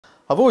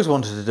I've always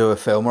wanted to do a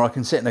film where I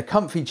can sit in a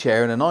comfy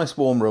chair in a nice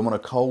warm room on a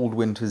cold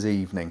winter's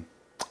evening.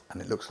 And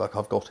it looks like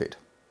I've got it.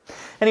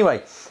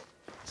 Anyway,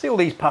 see all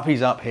these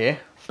puppies up here?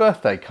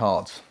 Birthday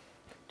cards.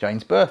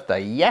 Jane's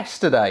birthday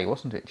yesterday,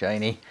 wasn't it,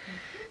 Janie?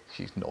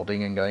 She's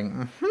nodding and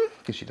going,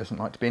 because she doesn't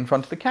like to be in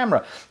front of the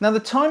camera. Now,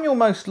 the time you're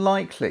most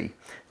likely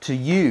to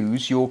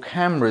use your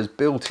camera's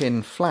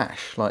built-in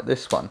flash, like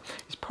this one,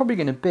 is probably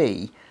going to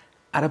be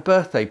at a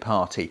birthday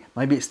party.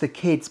 Maybe it's the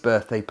kids'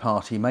 birthday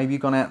party. Maybe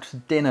you've gone out to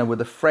dinner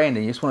with a friend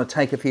and you just want to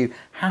take a few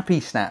happy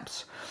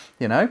snaps,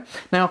 you know?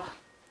 Now,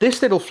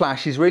 this little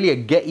flash is really a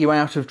get you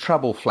out of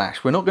trouble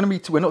flash. We're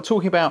not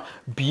talking about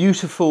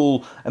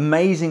beautiful,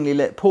 amazingly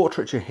lit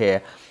portraiture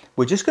here.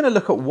 We're just going to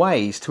look at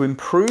ways to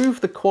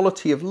improve the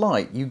quality of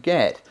light you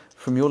get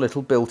from your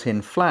little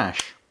built-in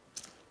flash.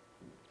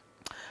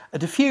 A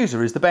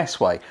diffuser is the best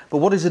way, but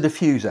what is a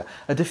diffuser?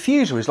 A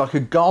diffuser is like a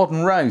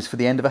garden rose for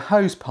the end of a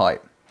hose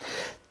pipe.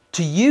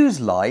 To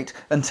use light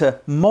and to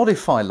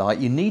modify light,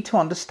 you need to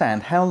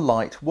understand how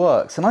light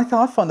works. And I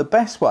find the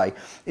best way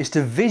is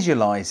to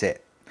visualize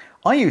it.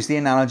 I use the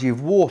analogy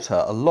of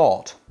water a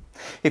lot.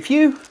 If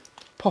you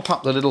pop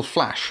up the little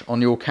flash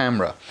on your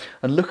camera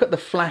and look at the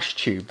flash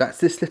tube, that's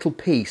this little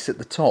piece at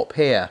the top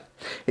here.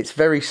 It's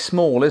very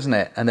small, isn't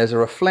it? And there's a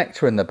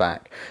reflector in the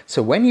back.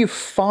 So when you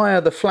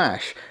fire the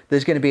flash,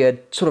 there's going to be a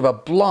sort of a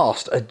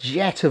blast, a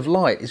jet of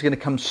light is going to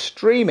come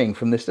streaming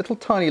from this little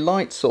tiny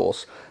light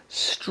source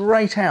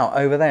straight out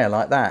over there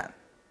like that.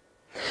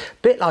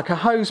 Bit like a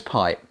hose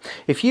pipe.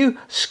 If you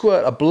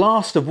squirt a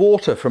blast of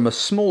water from a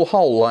small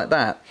hole like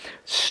that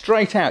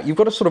straight out, you've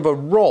got a sort of a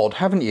rod,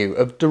 haven't you,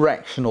 of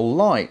directional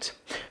light.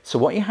 So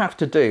what you have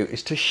to do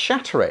is to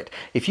shatter it.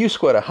 If you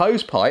squirt a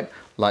hose pipe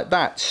like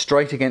that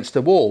straight against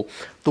a wall,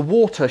 the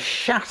water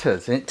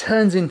shatters and it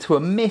turns into a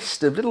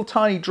mist of little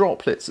tiny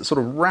droplets that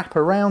sort of wrap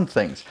around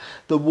things.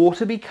 The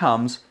water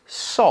becomes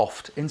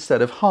soft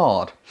instead of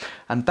hard.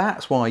 And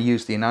that's why I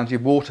use the analogy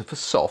of water for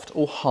soft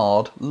or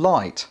hard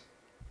light.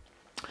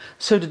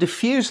 So to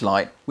diffuse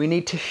light, we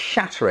need to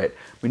shatter it.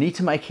 We need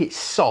to make it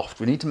soft.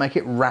 We need to make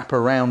it wrap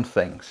around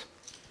things.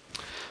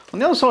 On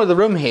the other side of the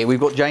room here, we've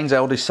got Jane's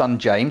eldest son,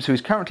 James, who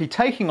is currently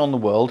taking on the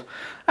world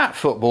at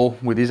football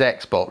with his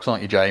Xbox,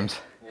 aren't you, James?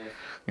 Yeah.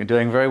 You're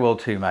doing very well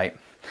too, mate.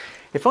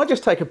 If I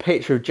just take a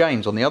picture of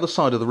James on the other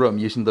side of the room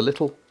using the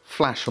little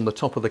flash on the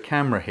top of the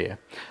camera here,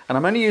 and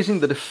I'm only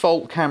using the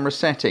default camera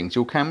settings,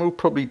 your camera will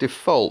probably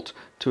default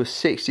to a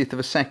 60th of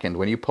a second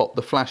when you pop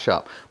the flash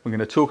up. We're going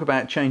to talk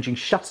about changing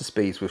shutter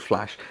speeds with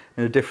flash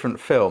in a different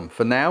film.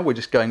 For now, we're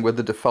just going with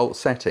the default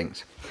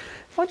settings.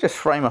 If I just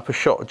frame up a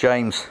shot of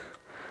James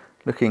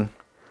looking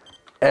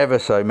ever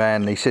so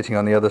manly sitting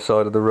on the other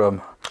side of the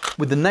room.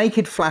 With the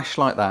naked flash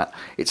like that,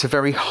 it's a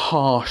very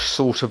harsh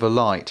sort of a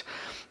light.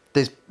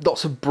 There's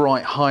lots of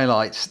bright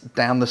highlights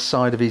down the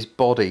side of his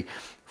body.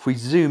 If we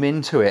zoom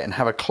into it and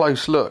have a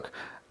close look,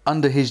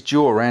 under his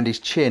jaw, around his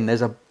chin,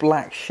 there's a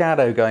black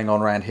shadow going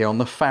on around here on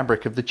the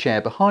fabric of the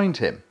chair behind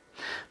him.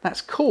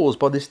 That's caused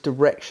by this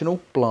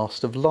directional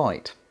blast of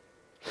light.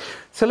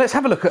 So let's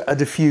have a look at a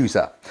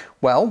diffuser.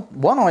 Well,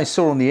 one I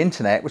saw on the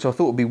internet, which I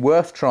thought would be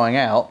worth trying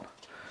out,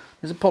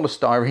 is a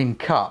polystyrene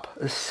cup,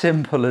 as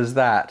simple as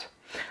that.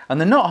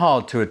 And they're not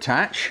hard to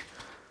attach.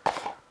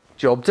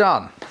 Job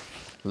done.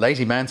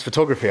 Lazy man's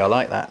photography, I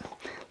like that.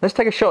 Let's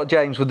take a shot of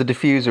James with the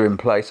diffuser in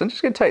place. I'm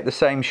just going to take the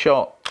same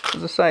shot.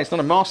 As I say, it's not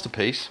a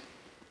masterpiece.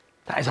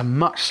 That is a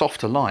much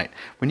softer light.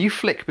 When you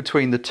flick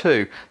between the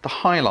two, the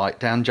highlight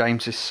down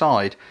James's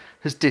side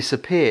has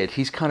disappeared.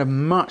 He's kind of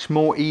much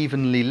more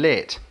evenly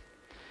lit.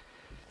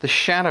 The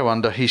shadow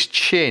under his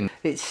chin,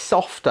 it's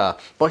softer.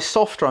 By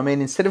softer, I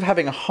mean instead of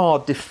having a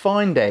hard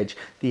defined edge,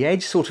 the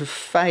edge sort of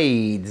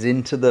fades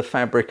into the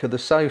fabric of the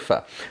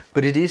sofa,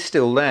 but it is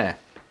still there.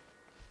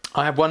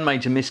 I have one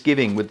major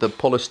misgiving with the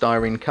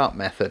polystyrene cup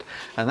method,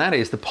 and that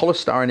is the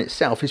polystyrene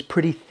itself is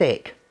pretty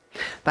thick.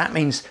 That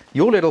means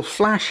your little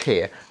flash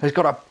here has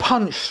got to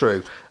punch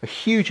through a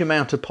huge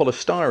amount of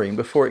polystyrene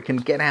before it can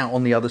get out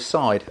on the other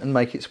side and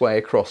make its way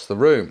across the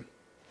room.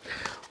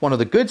 One of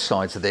the good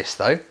sides of this,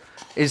 though,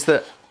 is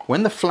that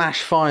when the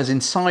flash fires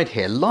inside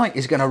here, light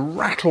is going to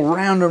rattle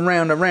round and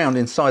round and round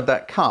inside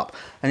that cup,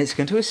 and it's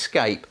going to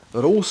escape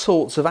at all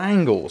sorts of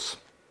angles.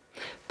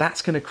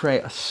 That's going to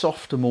create a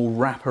softer, more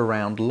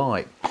wrap-around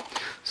light.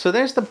 So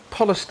there's the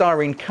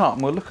polystyrene cup,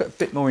 and we'll look at a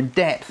bit more in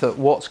depth at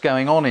what's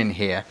going on in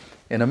here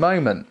in a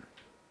moment.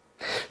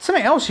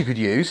 Something else you could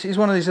use is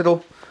one of these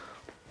little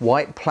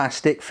white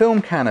plastic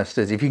film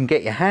canisters. If you can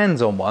get your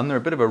hands on one, they're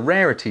a bit of a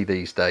rarity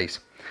these days.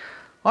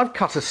 I've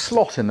cut a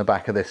slot in the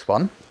back of this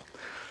one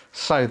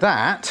so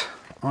that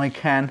I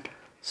can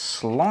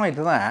slide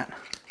that.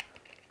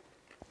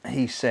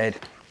 He said,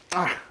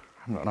 I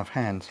haven't got enough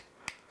hands.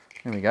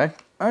 There we go.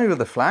 Over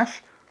the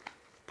flash,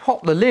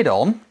 pop the lid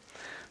on,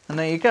 and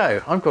there you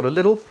go. I've got a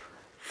little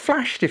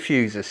flash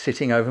diffuser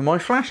sitting over my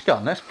flash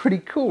gun. That's pretty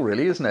cool,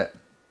 really, isn't it?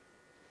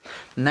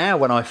 Now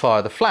when I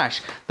fire the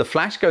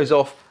flash goes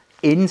off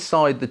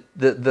inside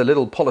the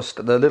little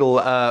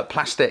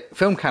plastic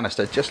film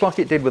canister, just like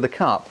it did with the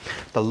cup.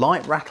 The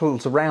light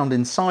rattles around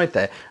inside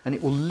there and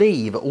it will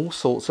leave at all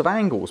sorts of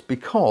angles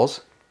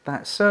because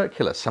that's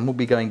circular. Some will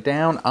be going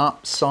down,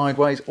 up,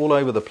 sideways, all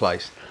over the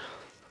place.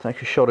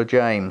 Take a shot of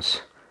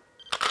James.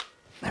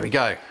 There we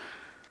go.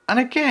 And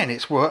again,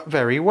 it's worked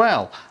very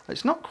well.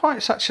 It's not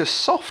quite such a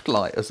soft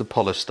light as the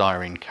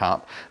polystyrene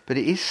cup, but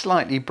it is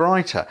slightly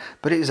brighter.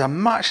 But it is a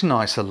much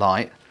nicer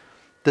light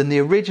than the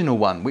original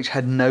one, which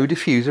had no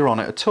diffuser on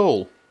it at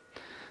all.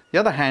 The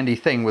other handy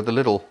thing with the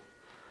little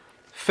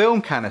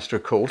film canister,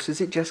 of course, is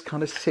it just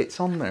kind of sits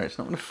on there. It's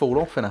not going to fall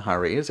off in a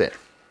hurry, is it?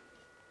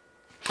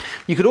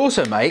 You could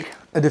also make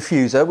a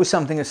diffuser with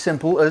something as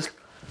simple as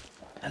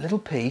a little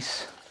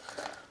piece,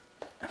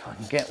 if I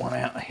can get one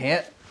out of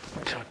here,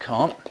 which I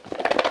can't,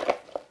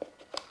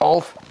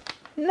 of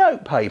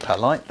notepaper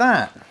like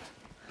that.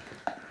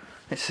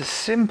 It's the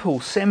simple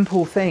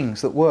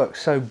things that work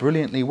so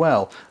brilliantly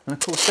well. And of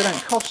course they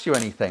don't cost you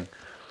anything.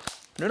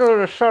 A little bit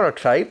of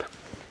sellotape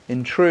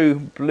in true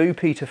Blue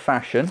Peter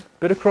fashion,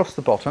 bit across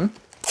the bottom.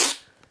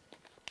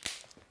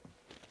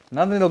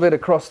 Another little bit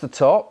across the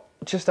top,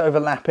 just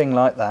overlapping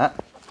like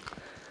that.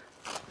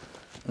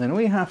 And then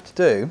all you have to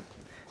do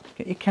is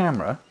get your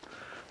camera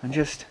and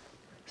just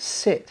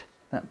sit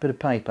that bit of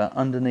paper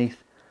underneath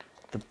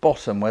the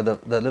bottom where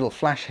the little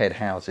flash head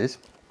houses,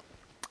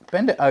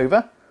 bend it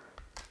over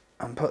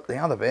and put the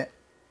other bit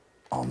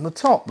on the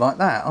top like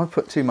that. I've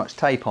put too much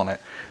tape on it,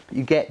 but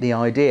you get the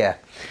idea.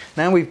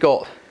 Now we've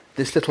got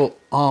this little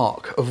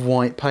arc of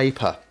white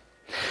paper.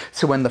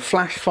 So when the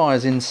flash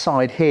fires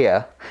inside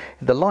here,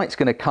 the light's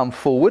going to come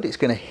forward, it's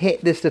going to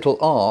hit this little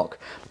arc,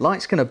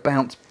 light's going to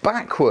bounce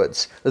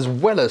backwards as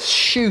well as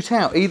shoot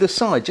out either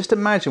side. Just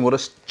imagine what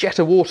a jet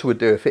of water would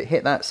do if it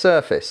hit that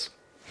surface.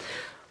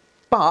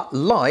 But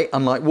light,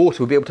 unlike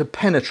water, will be able to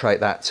penetrate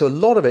that. So a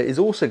lot of it is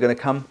also going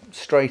to come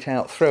straight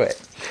out through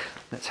it.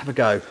 Let's have a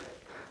go.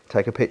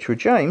 Take a picture of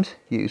James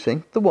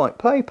using the white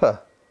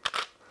paper.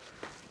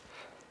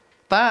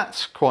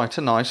 That's quite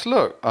a nice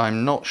look.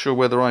 I'm not sure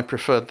whether I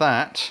prefer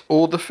that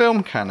or the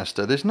film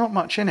canister. There's not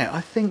much in it.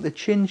 I think the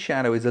chin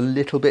shadow is a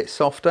little bit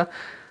softer.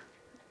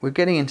 We're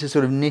getting into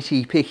sort of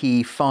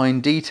nitty-picky fine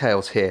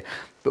details here,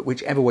 but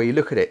whichever way you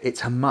look at it,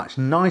 it's a much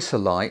nicer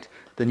light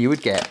than you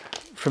would get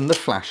from the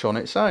flash on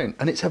its own.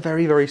 And it's a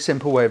very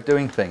simple way of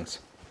doing things.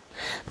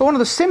 But one of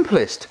the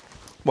simplest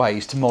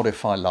ways to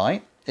modify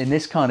light in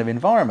this kind of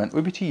environment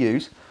would be to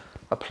use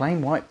a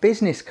plain white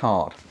business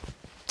card.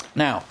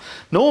 Now,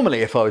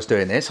 normally if I was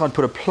doing this, I'd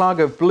put a plug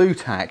of blue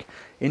tack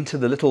into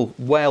the little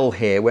well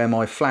here where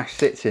my flash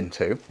sits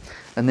into,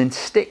 and then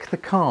stick the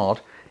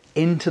card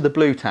into the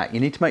blue tack. You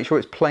need to make sure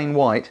it's plain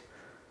white.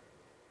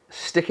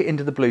 Stick it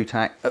into the blue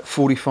tack at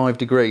 45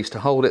 degrees to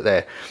hold it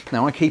there.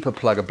 Now I keep a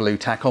plug of blue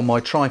tack on my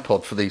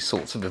tripod for these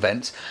sorts of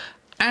events,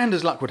 and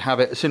as luck would have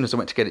it, as soon as I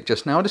went to get it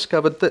just now, I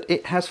discovered that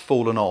it has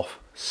fallen off.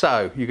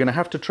 So you're going to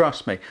have to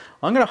trust me.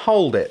 I'm going to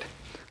hold it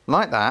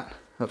like that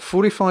at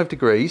 45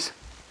 degrees.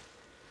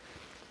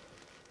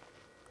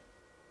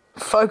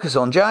 Focus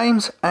on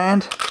James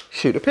and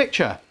shoot a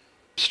picture.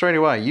 Straight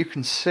away you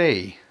can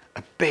see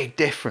a big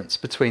difference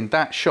between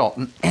that shot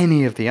and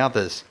any of the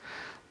others.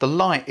 The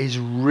light is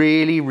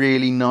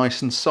really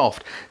nice and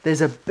soft.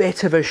 There's a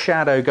bit of a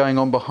shadow going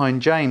on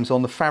behind James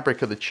on the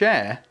fabric of the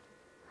chair,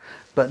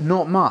 but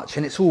not much,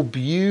 and it's all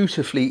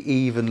beautifully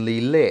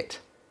evenly lit.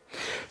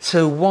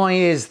 So why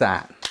is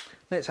that?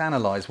 Let's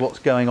analyse what's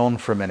going on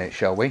for a minute,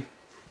 shall we?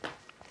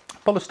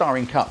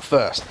 Polystyrene cup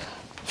first.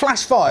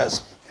 Flash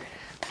fires.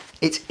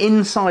 It's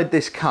inside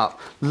this cup.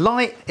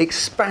 Light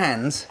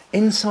expands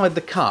inside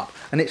the cup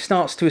and it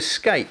starts to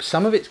escape.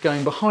 Some of it's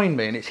going behind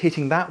me and it's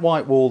hitting that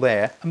white wall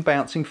there and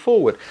bouncing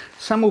forward.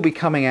 Some will be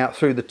coming out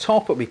through the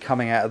top, it'll be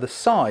coming out of the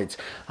sides.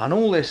 And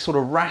all this sort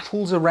of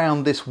rattles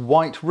around this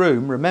white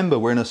room. Remember,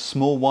 we're in a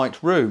small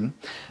white room,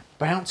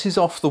 bounces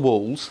off the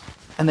walls,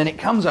 and then it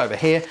comes over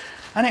here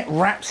and it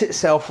wraps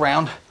itself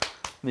round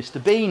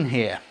Mr. Bean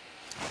here.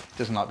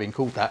 Doesn't like being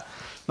called that.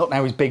 Not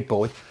now he's big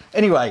boy.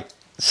 Anyway,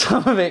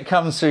 some of it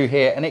comes through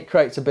here and it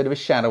creates a bit of a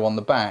shadow on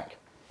the back.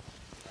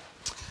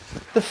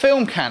 The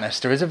film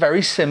canister is a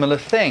very similar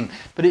thing,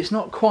 but it's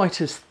not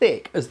quite as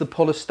thick as the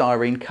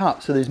polystyrene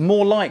cup, so there's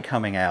more light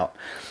coming out.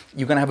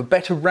 You're going to have a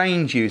better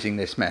range using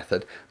this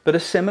method, but a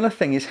similar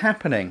thing is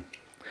happening.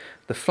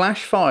 The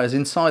flash fires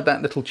inside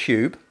that little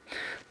tube.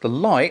 The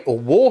light, or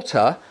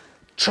water,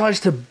 tries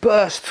to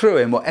burst through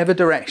in whatever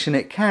direction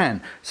it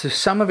can. So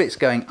some of it's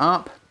going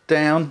up,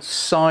 down,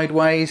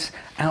 sideways,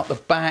 out the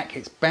back,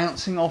 it's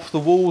bouncing off the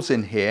walls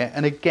in here,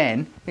 and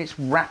again it's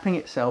wrapping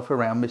itself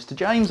around Mr.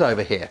 James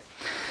over here.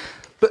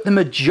 But the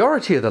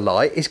majority of the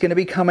light is going to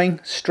be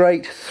coming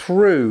straight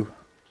through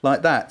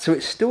like that, so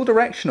it's still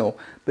directional,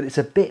 but it's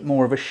a bit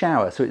more of a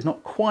shower, so it's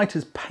not quite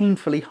as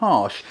painfully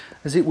harsh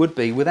as it would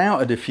be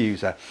without a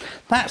diffuser.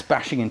 That's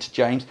bashing into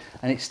James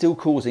and it's still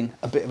causing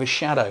a bit of a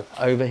shadow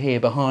over here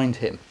behind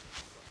him.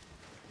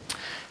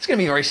 It's going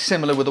to be very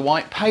similar with the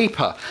white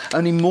paper,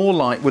 only more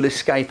light will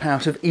escape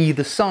out of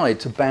either side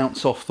to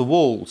bounce off the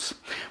walls.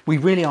 We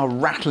really are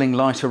rattling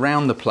light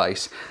around the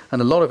place,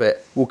 and a lot of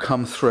it will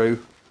come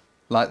through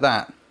like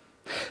that.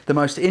 The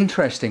most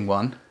interesting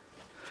one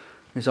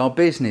is our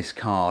business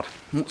card.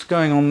 What's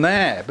going on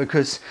there?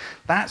 Because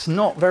that's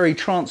not very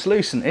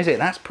translucent, is it?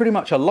 That's pretty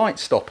much a light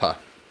stopper.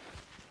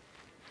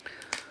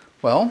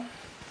 Well,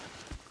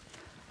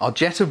 our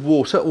jet of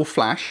water or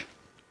flash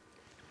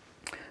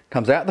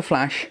comes out of the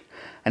flash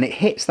and it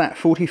hits that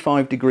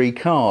 45-degree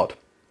card.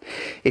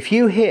 If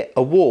you hit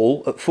a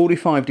wall at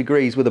 45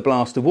 degrees with a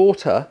blast of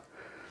water,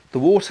 the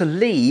water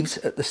leaves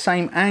at the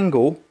same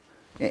angle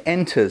it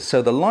enters.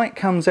 So the light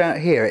comes out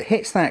here, it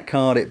hits that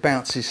card, it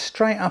bounces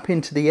straight up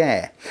into the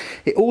air.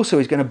 It also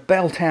is going to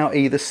belt out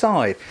either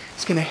side.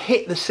 It's going to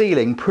hit the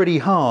ceiling pretty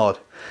hard.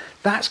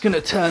 That's going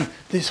to turn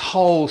this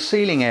whole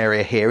ceiling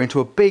area here into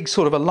a big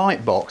sort of a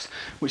light box,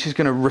 which is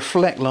going to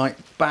reflect light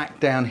back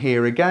down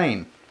here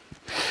again.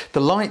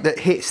 The light that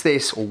hits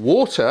this, or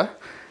water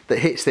that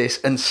hits this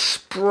and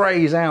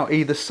sprays out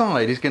either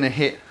side, is going to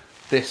hit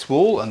this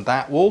wall and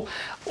that wall.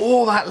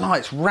 All that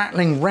light's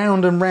rattling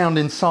round and round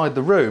inside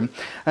the room,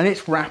 and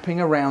it's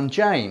wrapping around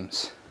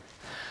James.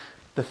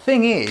 The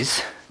thing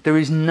is, there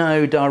is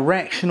no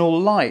directional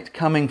light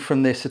coming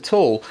from this at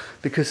all,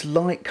 because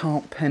light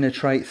can't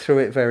penetrate through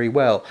it very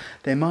well.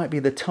 There might be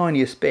the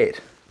tiniest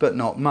bit, but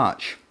not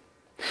much.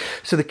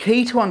 So the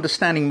key to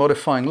understanding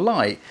modifying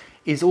light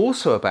is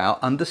also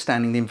about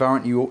understanding the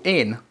environment you're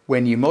in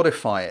when you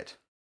modify it.